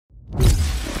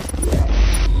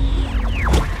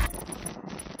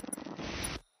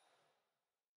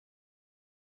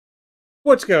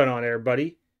What's going on,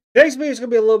 everybody? Today's video is going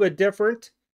to be a little bit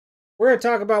different. We're going to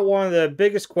talk about one of the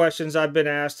biggest questions I've been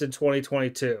asked in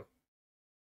 2022.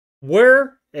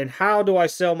 Where and how do I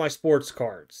sell my sports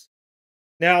cards?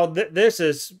 Now, this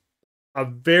is a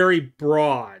very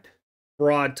broad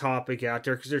topic out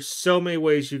there because there's so many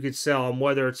ways you could sell them,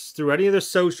 whether it's through any of the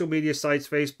social media sites,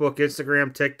 Facebook,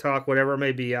 Instagram, TikTok, whatever it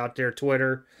may be out there,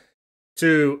 Twitter,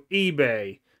 to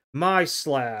eBay,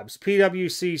 MySlabs,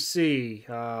 PWCC,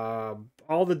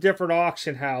 all the different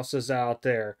auction houses out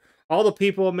there, all the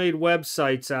people who made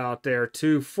websites out there,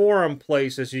 to forum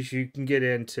places you can get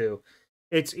into.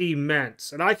 It's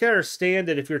immense. And I can understand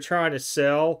that if you're trying to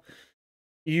sell,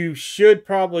 you should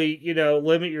probably,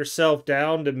 limit yourself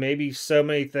down to maybe so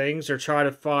many things or try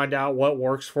to find out what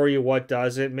works for you, what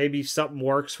doesn't. Maybe something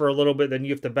works for a little bit, then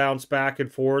you have to bounce back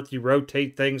and forth. You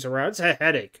rotate things around. It's a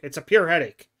headache. It's a pure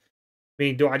headache. I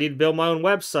mean, do I need to build my own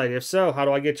website? If so, how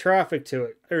do I get traffic to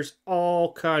it? There's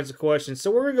all kinds of questions.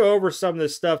 So we're going to go over some of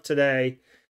this stuff today.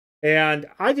 And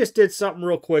I just did something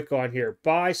real quick on here.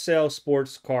 Buy, sell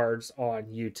sports cards on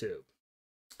YouTube.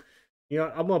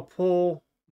 I'm going to pull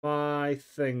my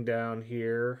thing down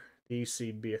here.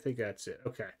 DCB, I think that's it.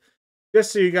 Okay.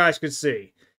 Just so you guys can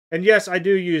see. And yes, I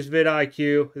do use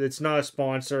vidIQ. It's not a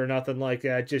sponsor or nothing like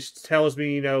that. It just tells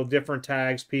me, different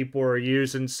tags people are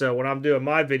using. So when I'm doing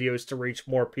my videos to reach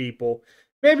more people,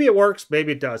 maybe it works,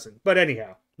 maybe it doesn't. But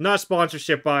anyhow, not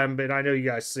sponsorship by them, but I know you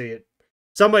guys see it.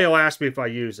 Somebody will ask me if I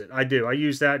use it. I do. I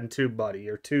use that in TubeBuddy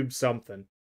or Tube something.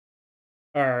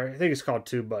 Or I think it's called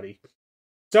TubeBuddy.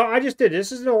 So I just did.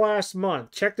 This is the last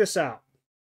month. Check this out.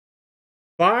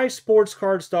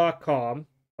 BuySportsCards.com.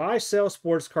 Buy, sell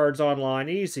sports cards online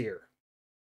easier.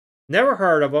 Never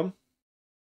heard of them.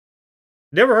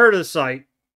 Never heard of the site.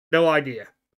 No idea.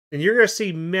 And you're going to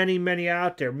see many, many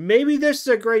out there. Maybe this is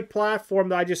a great platform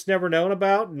that I just never known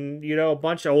about. And, a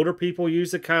bunch of older people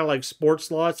use it, kind of like sports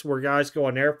slots where guys go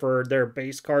on there for their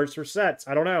base cards for sets.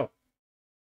 I don't know.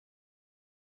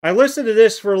 I listened to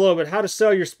this for a little bit. How to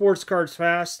sell your sports cards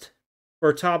fast for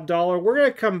a top dollar. We're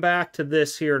going to come back to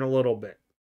this here in a little bit.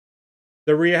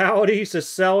 The realities of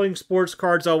selling sports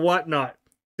cards on Whatnot.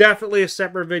 Definitely a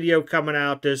separate video coming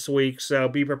out this week, so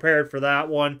be prepared for that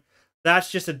one. That's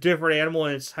just a different animal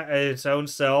in its own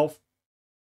self.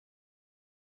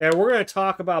 And we're going to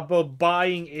talk about both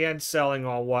buying and selling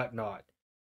on Whatnot.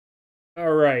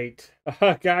 All right.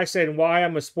 Guy saying why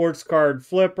I'm a sports card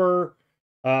flipper.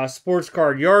 Sports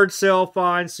card yard sale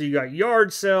finds. So you got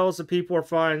yard sales that people are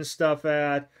finding stuff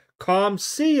at.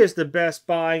 ComC is the best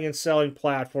buying and selling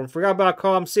platform. Forgot about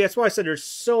ComC. That's why I said there's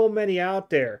so many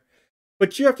out there.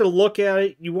 But you have to look at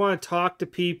it. You want to talk to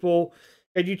people.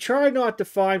 And you try not to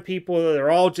find people that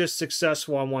are all just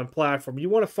successful on one platform. You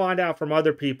want to find out from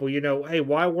other people, hey,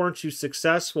 why weren't you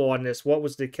successful on this? What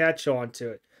was the catch onto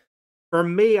it? For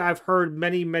me, I've heard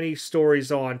many, many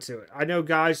stories onto it. I know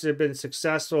guys that have been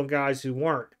successful and guys who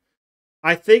weren't.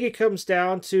 I think it comes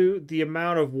down to the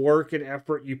amount of work and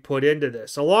effort you put into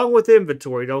this, along with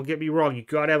inventory. Don't get me wrong. You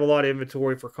got to have a lot of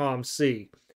inventory for ComC.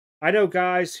 I know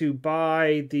guys who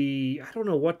buy I don't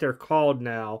know what they're called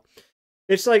now.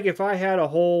 It's like if I had a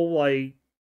whole,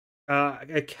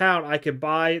 account, I could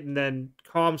buy it and then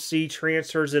ComC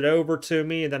transfers it over to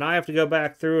me, and then I have to go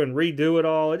back through and redo it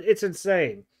all. It's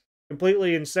insane.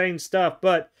 Completely insane stuff.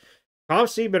 But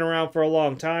ComC been around for a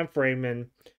long time frame, and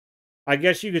I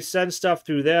guess you could send stuff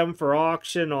through them for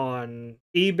auction on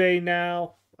eBay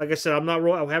now. Like I said, I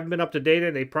haven't been up to date,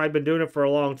 and they've probably been doing it for a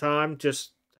long time.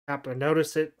 Just happened to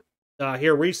notice it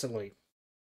here recently.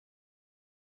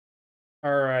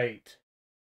 All right.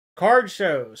 Card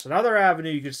shows, another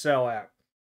avenue you could sell at.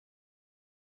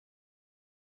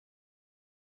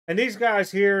 And these guys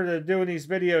here that are doing these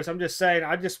videos, I'm just saying,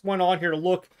 I just went on here to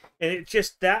look, and it's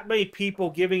just that many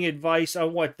people giving advice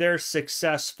on what they're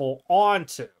successful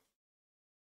onto.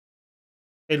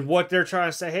 And what they're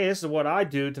trying to say, hey, this is what I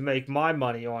do to make my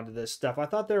money onto this stuff. I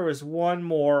thought there was one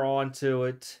more onto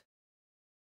it.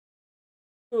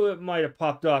 Oh, it might have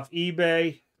popped off.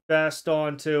 eBay, best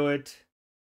onto it.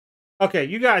 Okay,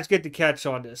 you guys get the catch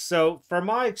on this. So, from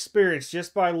my experience,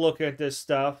 just by looking at this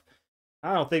stuff,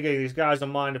 I don't think any of these guys will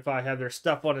mind if I have their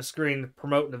stuff on the screen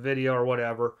promoting the video or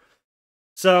whatever.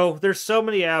 So, there's so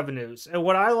many avenues. And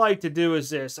what I like to do is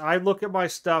this. I look at my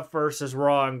stuff versus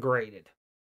raw and graded.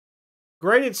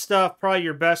 Graded stuff, probably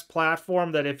your best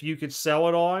platform that if you could sell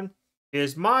it on,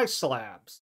 is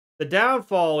MySlabs. The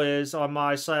downfall is on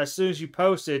MySlabs, as soon as you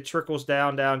post it, it trickles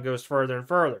down, goes further and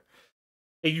further.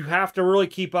 And you have to really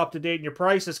keep up to date in your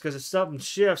prices because if something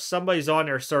shifts, somebody's on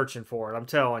there searching for it. I'm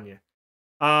telling you.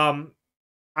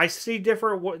 I see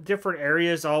different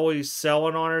areas always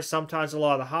selling on her. Sometimes a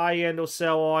lot of the high end will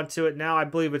sell onto it. Now I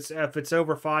believe it's if it's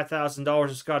over $5,000,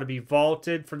 it's got to be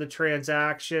vaulted for the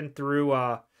transaction through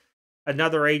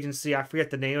another agency. I forget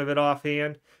the name of it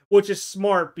offhand, which is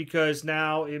smart because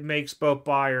now it makes both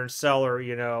buyer and seller,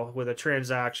 with a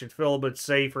transaction feel a little bit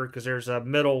safer because there's a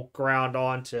middle ground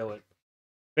onto it.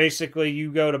 Basically,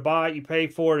 you go to buy it, you pay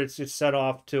for it, it's sent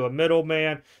off to a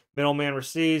middleman. Middleman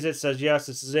receives it, says, yes,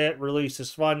 this is it,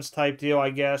 releases funds type deal, I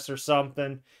guess, or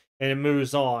something, and it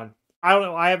moves on. I don't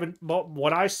know. I haven't,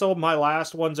 when I sold my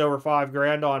last ones over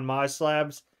 $5,000 on my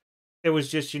slabs, it was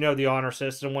just, the honor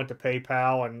system went to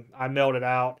PayPal and I mailed it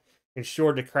out,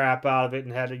 insured the crap out of it,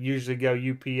 and had to usually go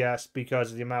UPS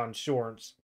because of the amount of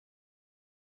insurance.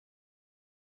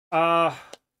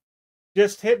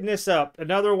 Just hitting this up.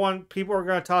 Another one, people are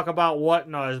going to talk about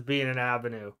Whatnot as being an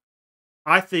avenue.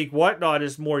 I think Whatnot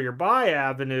is more your buy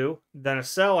avenue than a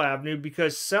sell avenue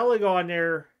because selling on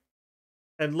there,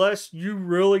 unless you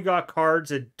really got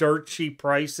cards at dirt cheap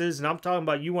prices, and I'm talking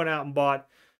about you went out and bought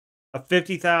a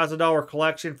 $50,000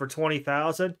 collection for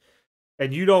 $20,000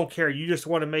 and you don't care, you just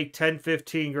want to make 10,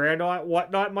 15 grand on it,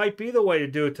 Whatnot might be the way to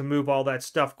do it to move all that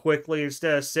stuff quickly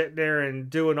instead of sitting there and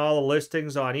doing all the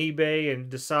listings on eBay and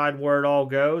decide where it all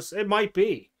goes. It might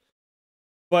be.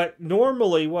 But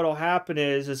normally what'll happen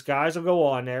is guys will go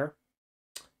on there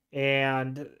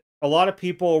and a lot of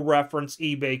people reference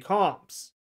eBay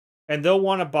comps and they'll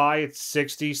want to buy at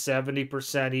 60, 70%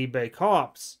 eBay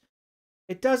comps.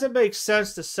 It doesn't make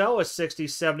sense to sell at 60,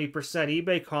 70%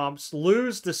 eBay comps,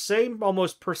 lose the same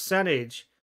almost percentage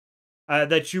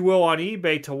that you will on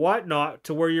eBay to Whatnot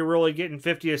to where you're really getting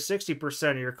 50 to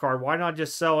 60% of your card. Why not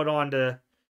just sell it on to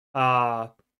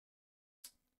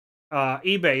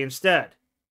eBay instead?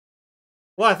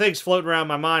 A lot of things floating around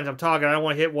my mind. I'm talking. I don't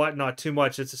want to hit Whatnot too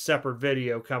much. It's a separate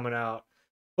video coming out.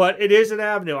 But it is an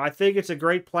avenue. I think it's a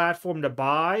great platform to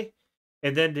buy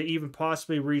and then to even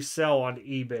possibly resell on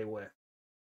eBay with.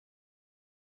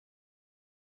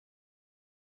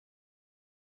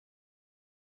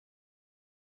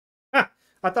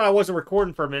 I thought I wasn't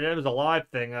recording for a minute. It was a live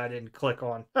thing I didn't click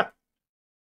on.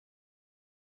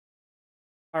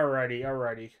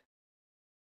 Alrighty.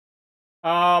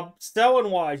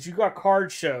 Selling wise, you got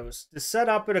card shows. To set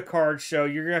up at a card show,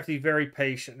 you're gonna have to be very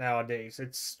patient nowadays.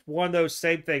 It's one of those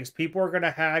same things. People are gonna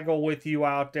haggle with you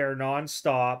out there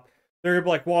nonstop. They're gonna be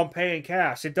like, "Well, I'm paying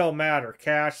cash." It don't matter.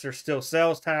 Cash, there's still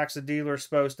sales tax the dealer's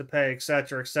supposed to pay,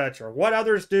 etc., etc. What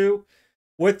others do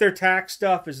with their tax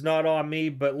stuff is not on me,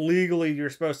 but legally you're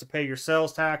supposed to pay your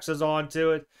sales taxes onto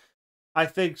it. I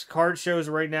think card shows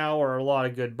right now are a lot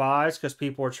of good buys because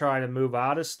people are trying to move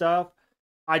out of stuff.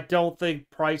 I don't think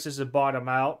prices have bottomed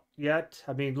out yet.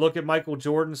 I mean, look at Michael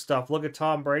Jordan stuff. Look at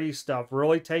Tom Brady stuff.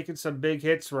 Really taking some big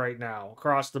hits right now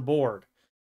across the board.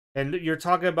 And you're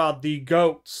talking about the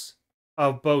GOATs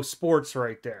of both sports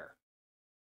right there.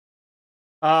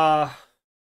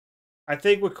 I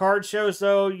think with card shows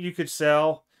though, you could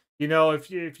sell.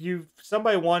 If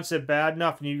somebody wants it bad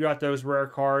enough and you got those rare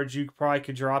cards, you probably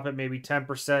could drop it maybe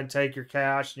 10%, take your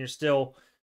cash, and you're still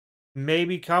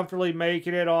maybe comfortably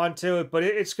making it onto it. But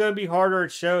it's going to be harder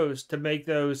at shows to make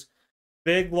those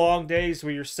big long days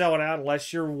where you're selling out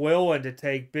unless you're willing to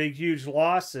take big huge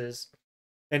losses.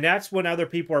 And that's when other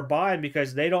people are buying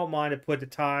because they don't mind to put the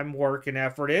time, work, and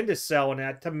effort into selling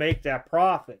that to make that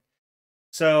profit.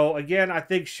 So again, I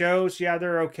think shows, yeah,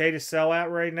 they're okay to sell at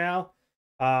right now.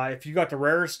 If you got the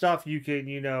rarer stuff, you can,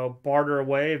 barter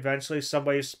away. Eventually,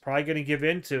 somebody's probably going to give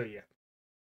in to you.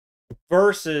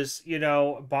 Versus,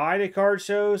 buying at card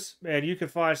shows, man, you can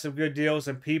find some good deals,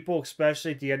 and people,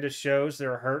 especially at the end of shows,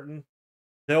 they're hurting.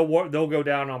 They'll go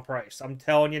down on price. I'm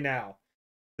telling you now,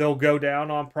 they'll go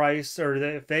down on price. Or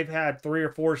if they've had 3 or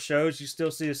 4 shows, you still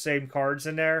see the same cards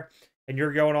in there, and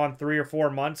you're going on 3 or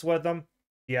 4 months with them.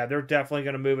 Yeah, they're definitely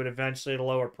going to move it eventually at a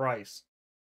lower price.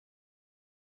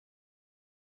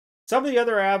 Some of the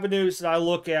other avenues that I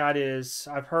look at is,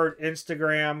 I've heard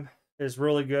Instagram is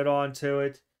really good onto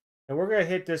it. And we're going to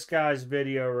hit this guy's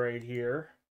video right here.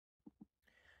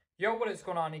 Yo, what is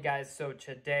going on, you guys? So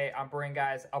today I'm bringing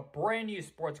guys a brand new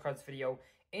sports cards video.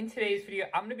 In today's video,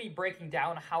 I'm going to be breaking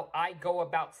down how I go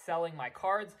about selling my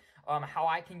cards, how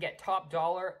I can get top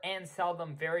dollar and sell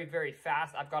them very, very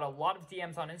fast. I've got a lot of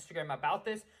DMs on Instagram about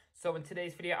this. So in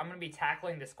today's video, I'm going to be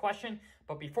tackling this question.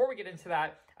 But before we get into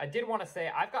that, I did want to say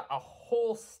I've got a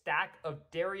whole stack of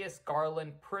Darius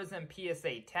Garland Prism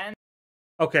PSA 10.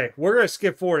 Okay, we're going to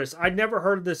skip forward this. I'd never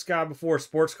heard of this guy before,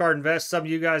 Sports Card Invest. Some of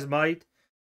you guys might.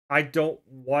 I don't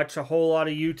watch a whole lot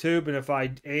of YouTube, and if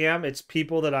I am, it's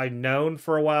people that I've known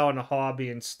for a while in the hobby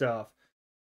and stuff.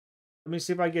 Let me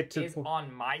see if I get to... Is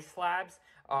on my slabs.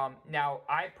 Now,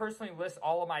 I personally list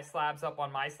all of my slabs up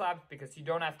on my slabs because you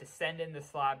don't have to send in the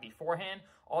slab beforehand.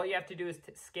 All you have to do is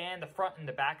scan the front and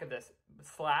the back of this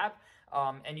slab,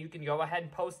 and you can go ahead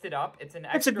and post it up.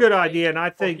 It's a good idea, and I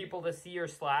think people to see your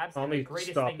slabs. Let and me the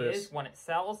greatest stop thing this. is when it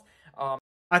sells.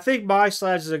 I think my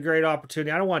slabs is a great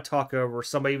opportunity. I don't want to talk over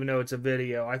somebody, even though it's a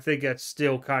video. I think that's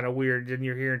still kind of weird, and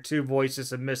you're hearing two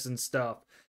voices and missing stuff.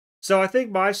 So I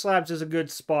think my slabs is a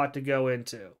good spot to go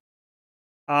into.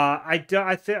 I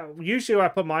think usually when I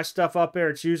put my stuff up there,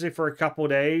 it's usually for a couple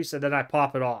days, and then I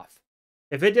pop it off.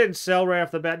 If it didn't sell right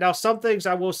off the bat, now some things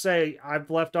I will say I've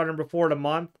left on there before in a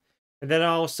month, and then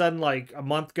all of a sudden, like a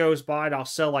month goes by, and I'll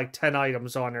sell like 10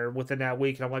 items on there within that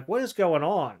week, and I'm like, what is going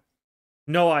on?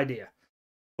 No idea.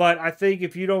 But I think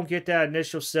if you don't get that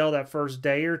initial sell that first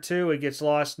day or two, it gets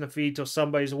lost in the feed till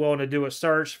somebody's willing to do a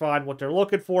search, find what they're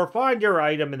looking for, find your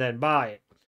item, and then buy it.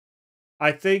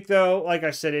 I think, though, like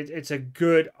I said, it's a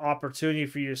good opportunity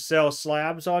for you to sell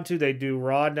slabs onto. They do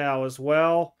raw now as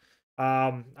well.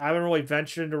 I haven't really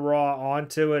ventured into raw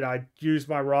onto it. I use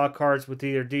my raw cards with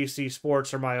either DC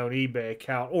Sports or my own eBay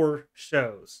account or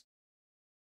shows.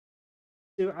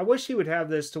 I wish he would have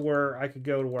this to where I could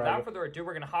go to where Without further ado,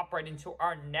 we're going to hop right into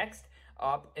our next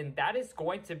up, and that is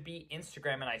going to be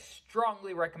Instagram, and I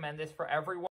strongly recommend this for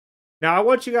everyone. Now, I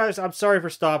want you guys, I'm sorry for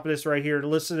stopping this right here, to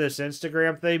listen to this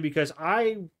Instagram thing, because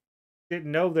I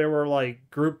didn't know there were,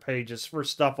 like, group pages for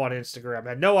stuff on Instagram. I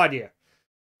had no idea.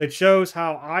 It shows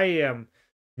how I am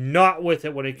not with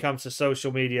it when it comes to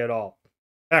social media at all.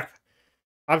 Heck,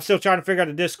 I'm still trying to figure out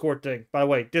the Discord thing. By the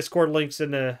way, Discord links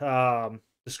in the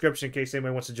description in case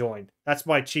anybody wants to join. That's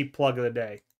my cheap plug of the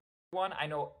day. I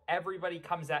know everybody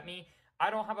comes at me. I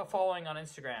don't have a following on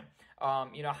Instagram.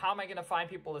 How am I going to find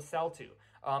people to sell to?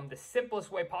 The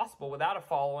simplest way possible without a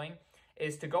following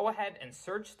is to go ahead and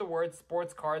search the word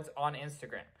sports cards on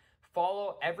Instagram.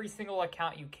 Follow every single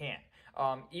account you can.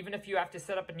 Even if you have to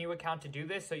set up a new account to do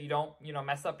this so you don't,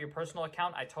 mess up your personal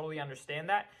account, I totally understand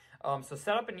that. So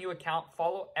set up a new account,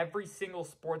 follow every single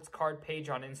sports card page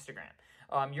on Instagram.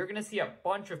 You're going to see a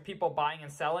bunch of people buying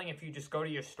and selling. If you just go to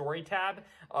your story tab,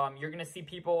 you're going to see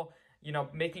people,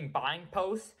 making buying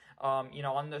posts,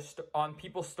 on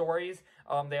people's stories.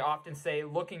 They often say,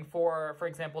 looking for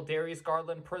example, Darius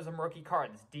Garland Prism rookie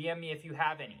cards. DM me if you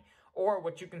have any. Or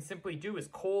what you can simply do is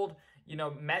cold,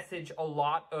 message a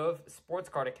lot of sports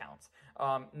card accounts.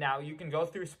 Now, you can go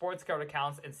through sports card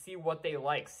accounts and see what they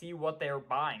like, see what they're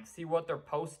buying, see what they're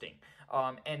posting.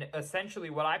 And essentially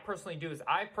what I personally do is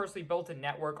I've personally built a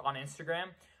network on Instagram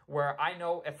where I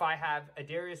know if I have a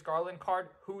Darius Garland card,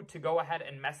 who to go ahead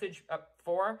and message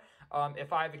for.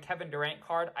 If I have a Kevin Durant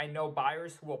card, I know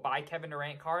buyers who will buy Kevin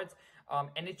Durant cards.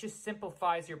 And it just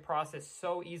simplifies your process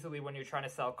so easily when you're trying to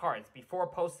sell cards. Before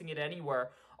posting it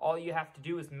anywhere, all you have to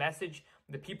do is message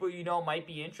the people you know might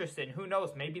be interested. And who knows,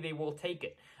 maybe they will take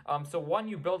it. So one,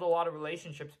 you build a lot of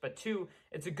relationships. But two,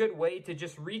 it's a good way to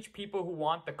just reach people who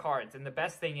want the cards. And the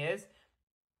best thing is,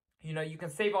 you can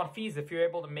save on fees if you're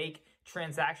able to make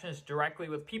transactions directly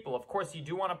with people. Of course, you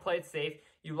do want to play it safe.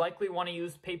 You likely want to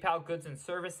use PayPal goods and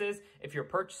services if you're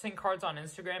purchasing cards on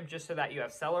Instagram, just so that you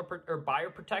have seller or buyer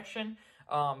protection.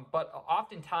 But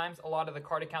oftentimes, a lot of the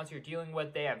card accounts you're dealing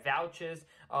with, they have vouchers.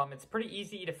 It's pretty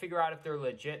easy to figure out if they're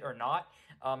legit or not.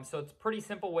 So it's a pretty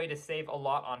simple way to save a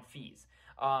lot on fees.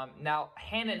 Now,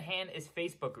 hand in hand is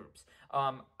Facebook groups.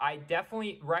 I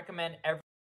definitely recommend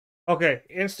Okay,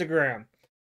 Instagram.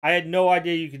 I had no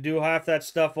idea you could do half that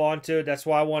stuff onto it. That's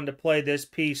why I wanted to play this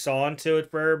piece onto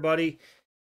it for everybody.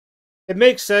 It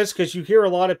makes sense because you hear a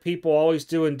lot of people always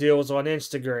doing deals on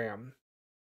Instagram.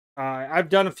 I've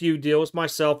done a few deals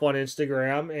myself on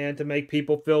Instagram, and to make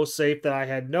people feel safe that I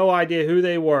had no idea who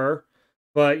they were,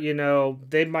 but,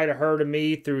 they might have heard of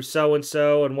me through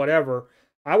so-and-so and whatever,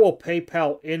 I will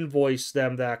PayPal invoice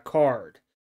them that card.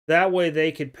 That way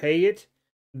they can pay it.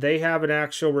 They have an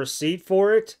actual receipt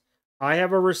for it. I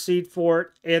have a receipt for it,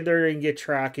 and they're going to get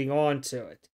tracking onto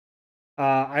it.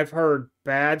 I've heard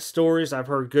bad stories. I've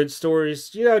heard good stories.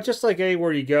 Just like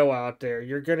anywhere you go out there,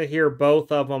 you're going to hear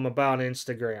both of them about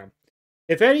Instagram.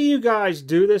 If any of you guys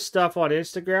do this stuff on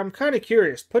Instagram, I'm kind of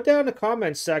curious. Put down in the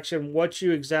comments section what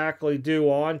you exactly do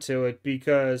onto it,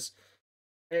 because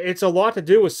it's a lot to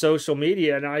do with social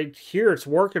media, and I hear it's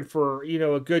working for,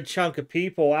 a good chunk of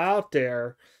people out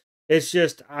there. It's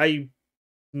just, I'm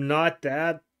not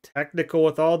that technical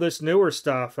with all this newer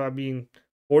stuff. I mean,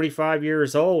 45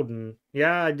 years old, and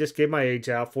yeah, I just gave my age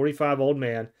out, 45 old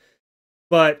man.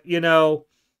 But,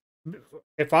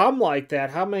 if I'm like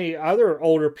that, how many other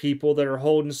older people that are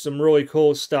holding some really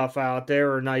cool stuff out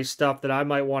there or nice stuff that I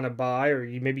might want to buy, or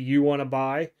maybe you want to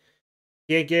buy?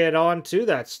 can't get on to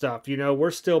that stuff. You know,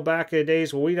 we're still back in the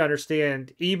days where we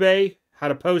understand eBay, how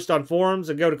to post on forums,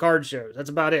 and go to card shows. That's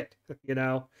about it, you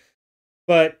know.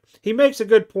 But he makes a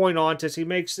good point on this.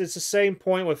 It's the same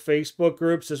point with Facebook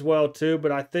groups as well too.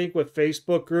 But I think with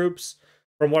Facebook groups,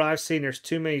 from what I've seen, there's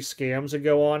too many scams that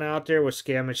go on out there with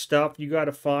scamish stuff. You got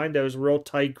to find those real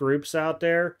tight groups out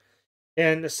there.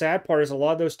 And the sad part is a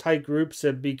lot of those tight groups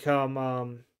have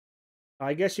become,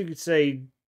 I guess you could say,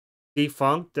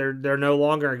 defunct. They're no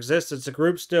longer in existence. The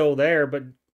group's still there, but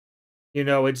you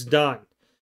know it's done.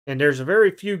 And there's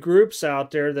very few groups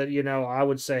out there that, you know, I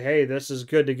would say, hey, this is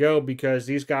good to go because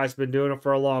these guys have been doing it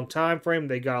for a long time frame.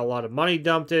 They got a lot of money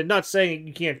dumped in. Not saying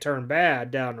you can't turn bad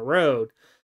down the road,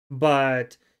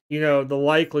 but, you know, the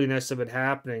likeliness of it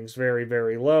happening is very,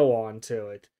 very low onto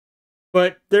it.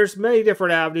 But there's many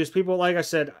different avenues. People, like I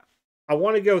said, I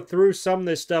want to go through some of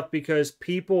this stuff because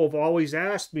people have always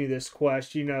asked me this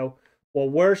question, you know, well,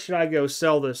 where should I go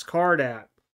sell this card at?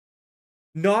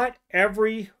 Not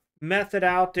every method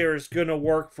out there is going to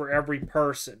work for every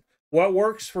person. What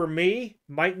works for me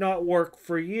might not work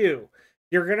for you.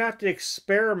 You're going to have to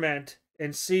experiment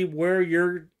and see where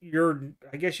your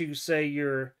I guess you could say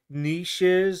your niche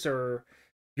is or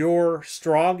your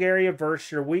strong area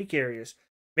versus your weak areas.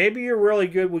 Maybe you're really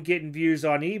good with getting views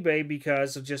on eBay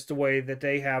because of just the way that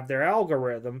they have their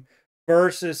algorithm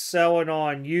versus selling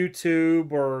on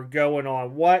YouTube or going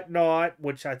on Whatnot,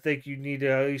 which I think you need to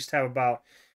at least have about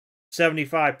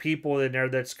 75 people in there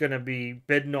that's going to be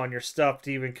bidding on your stuff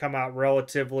to even come out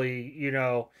relatively, you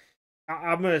know,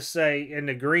 I'm going to say in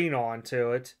the green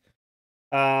onto it.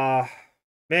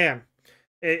 Man,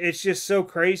 it's just so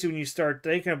crazy when you start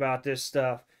thinking about this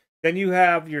stuff. Then you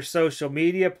have your social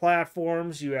media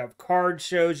platforms, you have card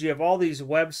shows, you have all these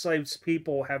websites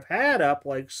people have had up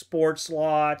like Sports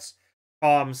Lots,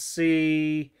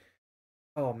 C.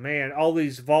 Oh man, all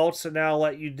these vaults that now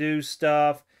let you do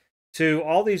stuff to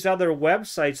all these other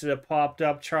websites that have popped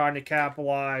up trying to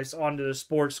capitalize onto the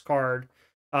sports card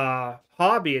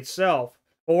hobby itself,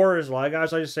 or as like I like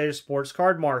to say, the sports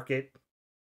card market.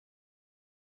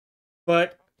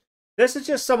 But this is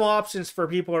just some options for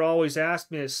people that always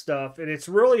ask me this stuff, and it's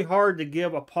really hard to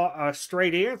give a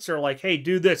straight answer like, "Hey,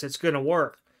 do this; it's going to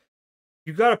work."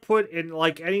 You got to put in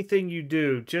like anything you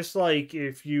do, just like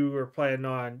if you were planning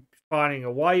on finding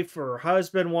a wife or a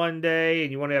husband one day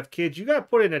and you want to have kids, you got to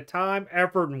put in the time,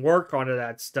 effort, and work onto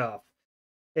that stuff.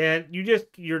 And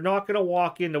you're not going to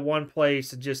walk into one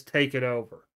place and just take it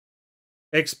over.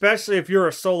 Especially if you're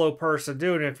a solo person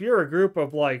doing it. If you're a group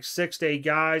of like 6 to 8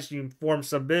 guys, you form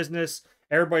some business,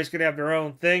 everybody's going to have their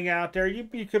own thing out there.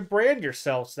 You could brand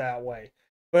yourselves that way.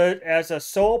 But as a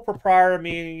sole proprietor,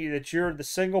 meaning that you're the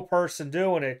single person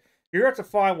doing it, you're going to have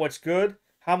to find what's good,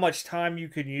 how much time you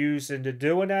can use into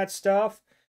doing that stuff.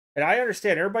 And I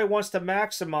understand everybody wants to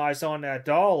maximize on that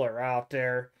dollar out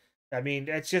there. I mean,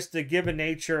 it's just the given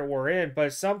nature we're in.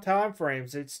 But some time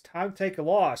frames, it's time to take a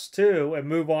loss too and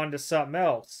move on to something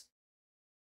else.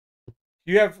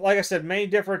 You have, like I said, many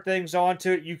different things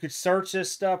onto it. You could search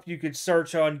this stuff. You could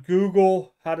search on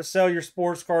Google how to sell your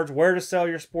sports cards, where to sell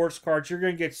your sports cards. You're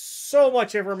going to get so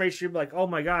much information. You'll be like, oh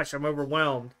my gosh, I'm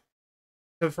overwhelmed.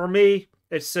 So for me,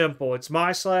 it's simple. It's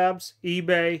My Slabs,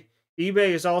 eBay. eBay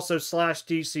is also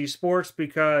 /DC Sports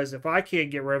because if I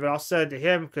can't get rid of it, I'll send it to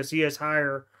him because he has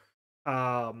higher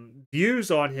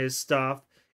views on his stuff,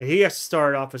 and he has to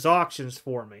start off his auctions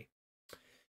for me.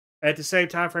 At the same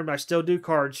time frame, I still do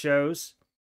card shows.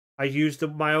 I use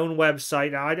my own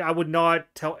website. I would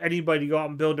not tell anybody to go out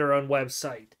and build their own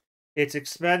website. It's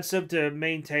expensive to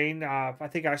maintain. I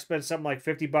think I spend something like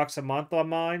 $50 a month on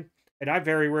mine, and I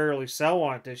very rarely sell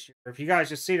on it this year. If you guys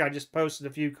just seen, I just posted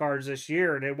a few cards this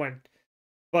year, and it went.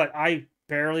 But I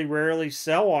rarely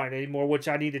sell on it anymore, which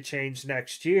I need to change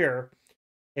next year.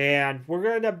 And we're going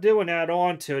to end up doing that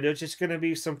onto it. It's just going to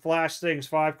be some flash things,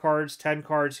 5 cards, 10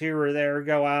 cards here or there,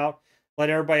 go out, let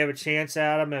everybody have a chance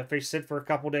at them. And if they sit for a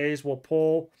couple days, we'll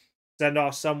pull, send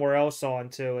off somewhere else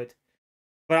onto it.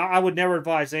 But I would never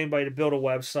advise anybody to build a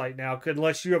website now,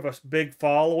 unless you have a big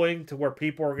following to where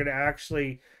people are going to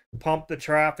actually pump the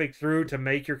traffic through to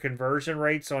make your conversion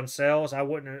rates on sales. I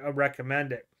wouldn't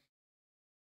recommend it.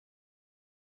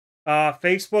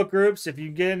 Facebook groups, if you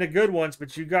get into good ones,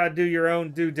 but you got to do your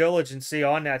own due diligence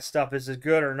on that stuff. Is it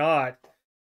good or not?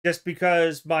 Just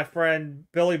because my friend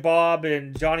Billy Bob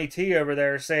and Johnny T over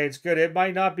there say it's good, it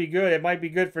might not be good. It might be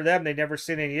good for them. They never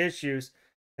seen any issues.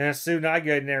 And as soon as I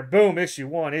get in there, boom, issue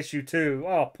 1, issue 2.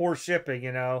 Oh, poor shipping,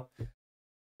 you know.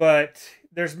 But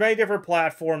there's many different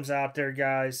platforms out there,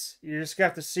 guys. You just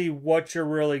got to see what you're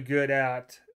really good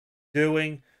at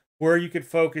doing, where you could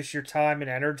focus your time and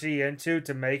energy into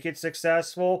to make it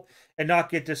successful and not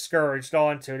get discouraged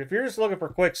onto it. If you're just looking for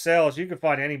quick sales, you can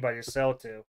find anybody to sell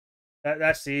to.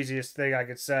 That's the easiest thing I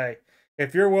could say.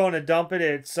 If you're willing to dump it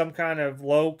at some kind of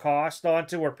low cost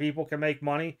onto where people can make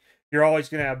money, you're always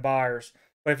going to have buyers.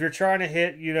 But if you're trying to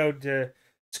hit, to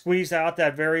squeeze out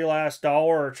that very last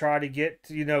dollar or try to get,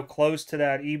 close to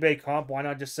that eBay comp, why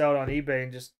not just sell it on eBay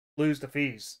and just lose the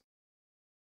fees,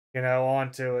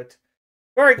 onto it.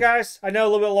 All right, guys, I know a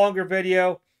little bit longer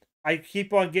video. I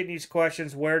keep on getting these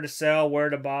questions, where to sell, where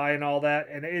to buy, and all that.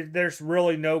 And there's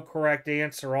really no correct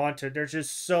answer onto it. There's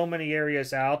just so many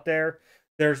areas out there.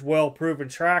 There's well-proven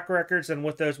track records. And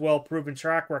with those well-proven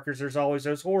track records, there's always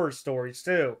those horror stories,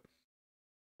 too.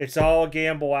 It's all a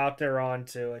gamble out there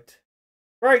onto it.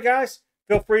 All right, guys,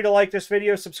 feel free to like this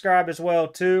video. Subscribe as well,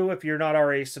 too, if you're not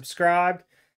already subscribed.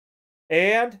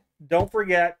 And don't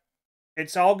forget,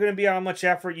 it's all going to be how much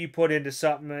effort you put into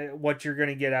something, what you're going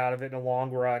to get out of it in the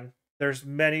long run. There's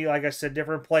many, like I said,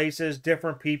 different places,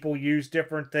 different people use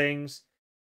different things.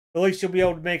 At least you'll be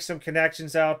able to make some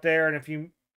connections out there. And if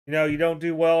you don't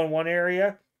do well in one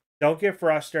area, don't get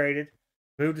frustrated.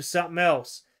 Move to something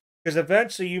else. Because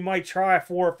eventually you might try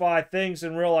 4 or 5 things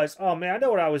and realize, oh man, I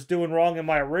know what I was doing wrong in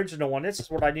my original one. This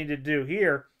is what I need to do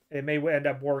here. It may end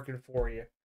up working for you.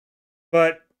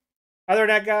 But other than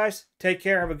that, guys, take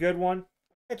care. Have a good one.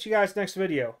 Catch you guys next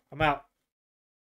video. I'm out.